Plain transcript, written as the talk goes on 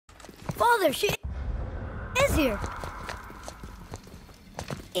Father, she is here.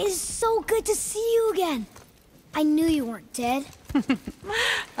 It is so good to see you again. I knew you weren't dead.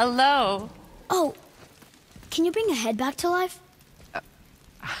 Hello. Oh, can you bring a head back to life?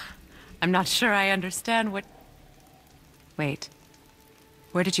 I'm not sure I understand what... Wait.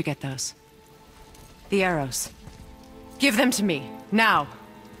 Where did you get those? The arrows. Give them to me, now.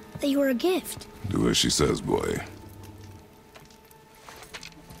 They were a gift. Do as she says, boy.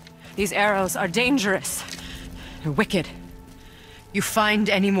 These arrows are dangerous. They're wicked. You find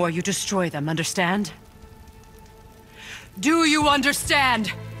any more, you destroy them, understand? Do you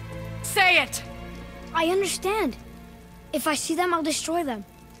understand? Say it! I understand. If I see them, I'll destroy them.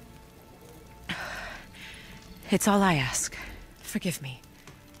 It's all I ask. Forgive me.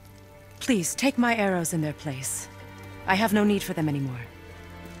 Please, take my arrows in their place. I have no need for them anymore.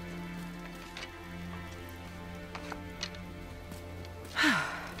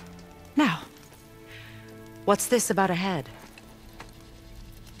 Now, what's this about a head?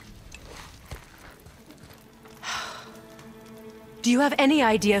 Do you have any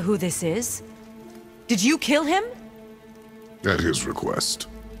idea who this is? Did you kill him? At his request.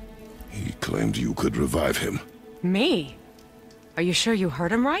 He claimed you could revive him. Me? Are you sure you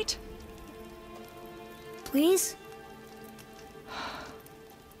heard him right? Please?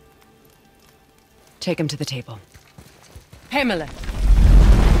 Take him to the table. Pamela!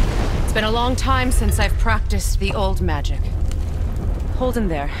 It's been a long time since I've practiced the old magic. Hold him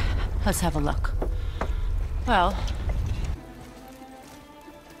there. Let's have a look. Well...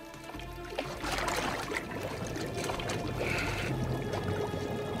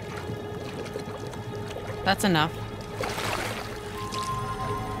 that's enough.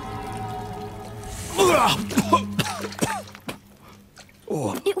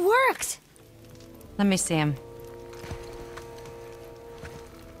 It worked! Let me see him.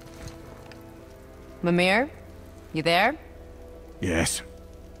 Mimir? You there? Yes.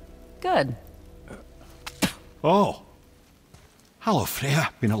 Good. Oh. Hello, Freya.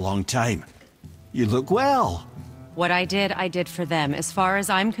 Been a long time. You look well. What I did for them. As far as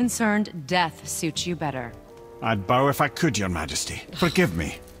I'm concerned, death suits you better. I'd bow if I could, Your Majesty. Forgive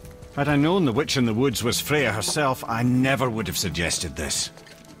me. Had I known the witch in the woods was Freya herself, I never would have suggested this.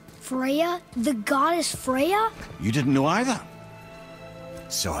 Freya? The goddess Freya? You didn't know either?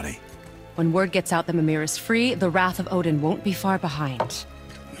 Sorry. When word gets out that Mimir is free, the wrath of Odin won't be far behind.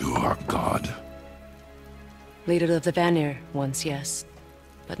 You are God. Leader of the Vanir, once yes,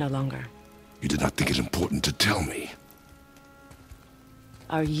 but no longer. You did not think it important to tell me.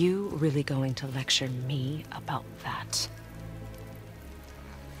 Are you really going to lecture me about that?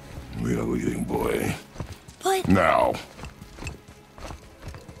 We are leaving, boy. But... Now.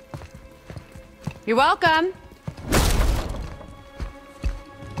 You're welcome!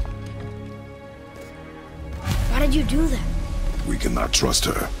 Why did you do that? We cannot trust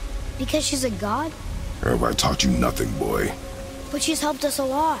her. Because she's a god? Have I taught you nothing, boy? But she's helped us a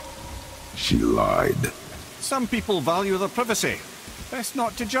lot. She lied. Some people value their privacy. Best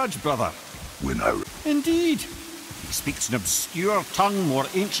not to judge, brother. When I... Indeed. He speaks an obscure tongue more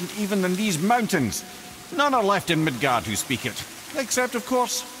ancient even than these mountains. None are left in Midgard who speak it. Except, of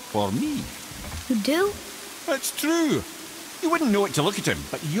course, for me. You do? It's true. You wouldn't know it to look at him,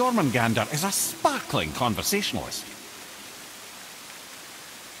 but Jormungandr is a sparkling conversationalist.